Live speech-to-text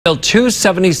Bill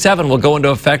 277 will go into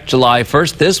effect July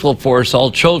 1st. This will force all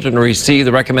children to receive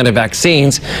the recommended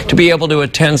vaccines to be able to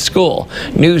attend school.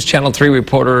 News Channel 3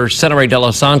 reporter Senare de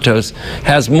los Santos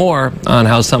has more on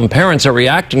how some parents are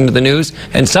reacting to the news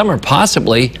and some are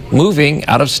possibly moving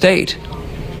out of state.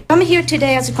 I'm here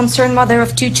today as a concerned mother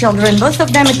of two children, both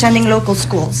of them attending local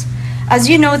schools. As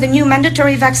you know, the new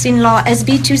mandatory vaccine law,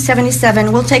 SB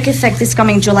 277, will take effect this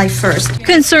coming July 1st.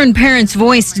 Concerned parents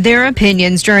voiced their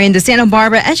opinions during the Santa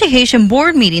Barbara Education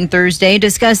Board meeting Thursday,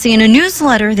 discussing a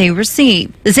newsletter they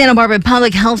received. The Santa Barbara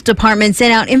Public Health Department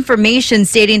sent out information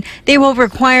stating they will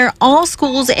require all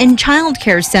schools and child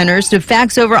care centers to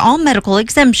fax over all medical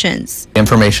exemptions.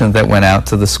 Information that went out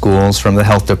to the schools from the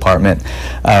health department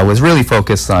was really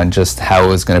focused on just how it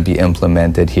was going to be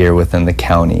implemented here within the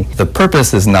county. The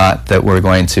purpose is not that we're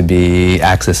going to be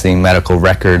accessing medical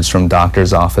records from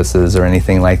doctors' offices or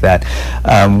anything like that.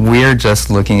 We're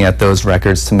just looking at those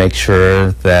records to make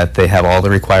sure that they have all the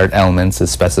required elements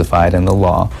as specified in the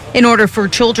law. In order for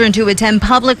children to attend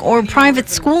public or private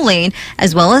schooling,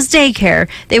 as well as daycare,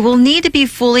 they will need to be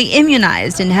fully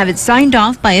immunized and have it signed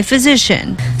off by a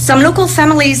physician. Some local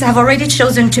families have already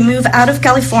chosen to move out of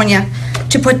California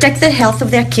to protect the health of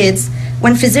their kids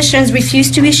when physicians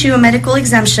refuse to issue a medical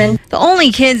exemption. The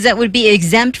only kids that would be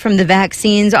exempt from the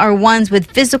vaccines are ones with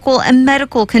physical and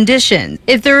medical conditions.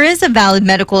 If there is a valid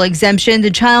medical exemption, the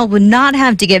child would not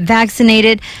have to get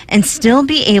vaccinated and still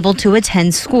be able to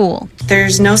attend school.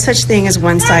 There's no such thing as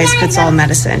one-size-fits-all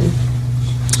medicine.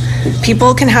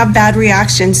 People can have bad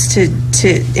reactions to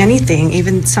anything,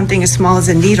 even something as small as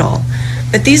a needle.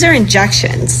 But these are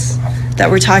injections that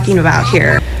we're talking about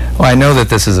here. Well, I know that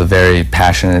this is a very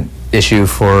passionate issue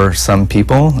for some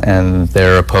people, and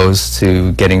they're opposed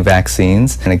to getting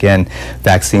vaccines. And again,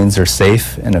 vaccines are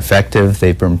safe and effective.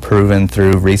 They've been proven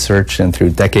through research and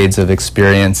through decades of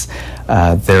experience.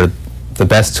 They're the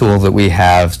best tool that we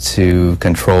have to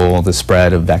control the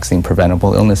spread of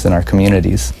vaccine-preventable illness in our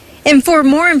communities. And for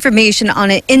more information on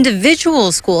an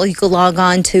individual school, you can log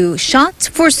on to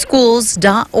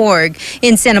shotsforschools.org.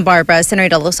 In Santa Barbara, Senare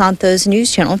de los Santos,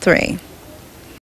 News Channel 3.